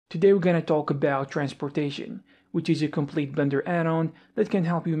Today we're going to talk about Transportation, which is a complete Blender add-on that can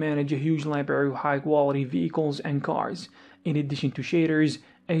help you manage a huge library of high-quality vehicles and cars, in addition to shaders,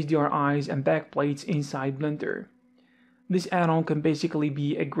 HDR eyes, and backplates inside Blender. This add-on can basically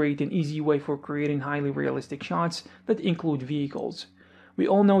be a great and easy way for creating highly realistic shots that include vehicles. We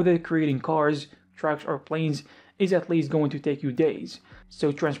all know that creating cars, trucks, or planes is at least going to take you days,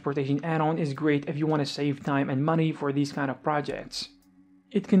 so Transportation Addon is great if you want to save time and money for these kind of projects.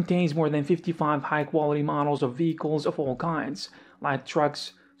 It contains more than 55 high-quality models of vehicles of all kinds, like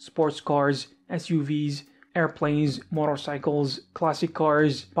trucks, sports cars, SUVs, airplanes, motorcycles, classic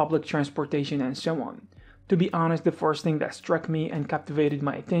cars, public transportation, and so on. To be honest, the first thing that struck me and captivated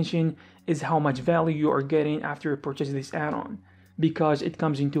my attention is how much value you are getting after you purchase this add-on, because it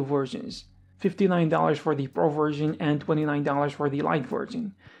comes in two versions. $59 for the Pro version and $29 for the Lite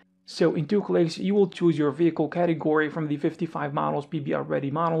version. So in 2 clicks, you will choose your vehicle category from the 55 models PBR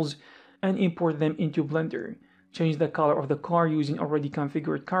ready models and import them into Blender. Change the color of the car using already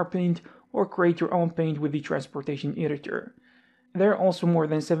configured car paint or create your own paint with the Transportation editor. There are also more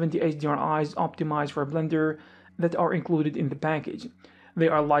than 70 HDR eyes optimized for Blender that are included in the package. They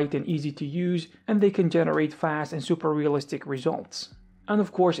are light and easy to use, and they can generate fast and super realistic results. And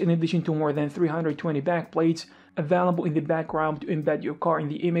of course, in addition to more than 320 backplates available in the background to embed your car in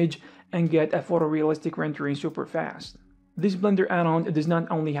the image and get a photorealistic rendering super fast. This Blender add-on does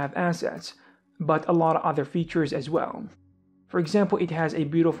not only have assets, but a lot of other features as well. For example, it has a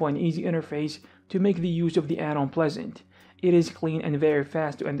beautiful and easy interface to make the use of the add-on pleasant. It is clean and very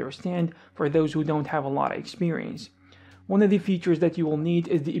fast to understand for those who don't have a lot of experience. One of the features that you will need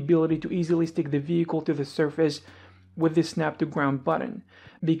is the ability to easily stick the vehicle to the surface with the snap to ground button,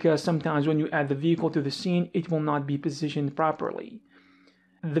 because sometimes when you add the vehicle to the scene, it will not be positioned properly.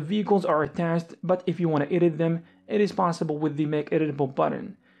 The vehicles are attached, but if you want to edit them, it is possible with the Make Editable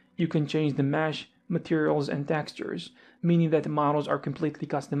button. You can change the mesh, materials, and textures, meaning that the models are completely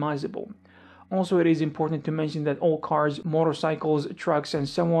customizable. Also, it is important to mention that all cars, motorcycles, trucks, and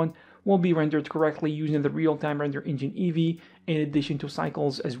so on will be rendered correctly using the real-time render engine Eevee, in addition to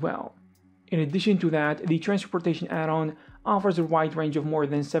cycles as well. In addition to that, the Transportation add-on offers a wide range of more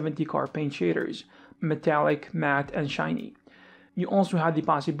than 70 car paint shaders, metallic, matte, and shiny. You also have the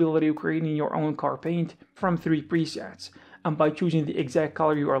possibility of creating your own car paint from 3 presets, and by choosing the exact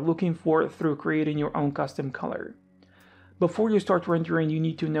color you are looking for through creating your own custom color. Before you start rendering, you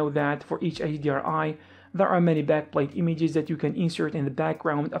need to know that for each HDRI, there are many backplate images that you can insert in the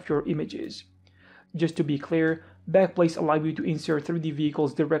background of your images. Just to be clear, backplates allow you to insert 3D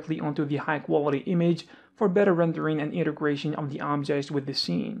vehicles directly onto the high-quality image for better rendering and integration of the objects with the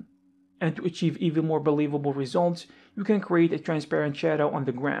scene. And to achieve even more believable results, you can create a transparent shadow on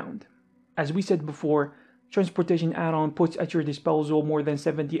the ground. As we said before, Transportation Addon puts at your disposal more than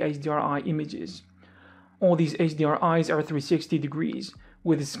 70 HDRI images. All these HDR eyes are 360 degrees,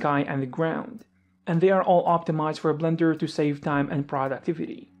 with the sky and the ground, and they are all optimized for Blender to save time and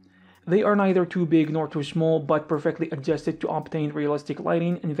productivity. They are neither too big nor too small, but perfectly adjusted to obtain realistic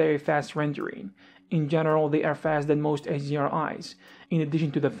lighting and very fast rendering. In general, they are faster than most HDR eyes, in addition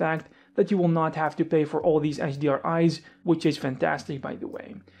to the fact that you will not have to pay for all these HDR eyes, which is fantastic by the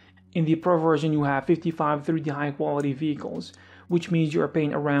way. In the Pro version, you have 55 3D high-quality vehicles, which means you are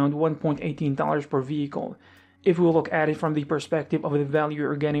paying around $1.18 per vehicle, if we look at it from the perspective of the value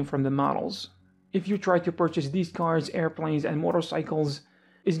you're getting from the models. If you try to purchase these cars, airplanes, and motorcycles,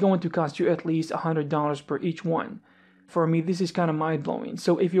 it's going to cost you at least $100 per each one. For me, this is kind of mind-blowing,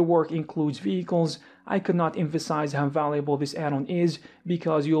 so if your work includes vehicles, I could not emphasize how valuable this add-on is,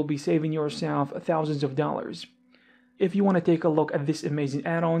 because you'll be saving yourself thousands of dollars. If you want to take a look at this amazing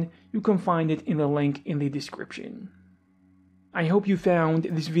add-on, you can find it in the link in the description. I hope you found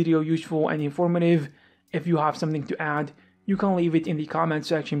this video useful and informative. If you have something to add, you can leave it in the comment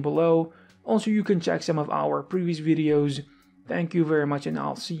section below. Also, you can check some of our previous videos. Thank you very much, and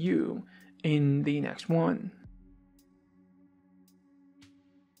I'll see you in the next one.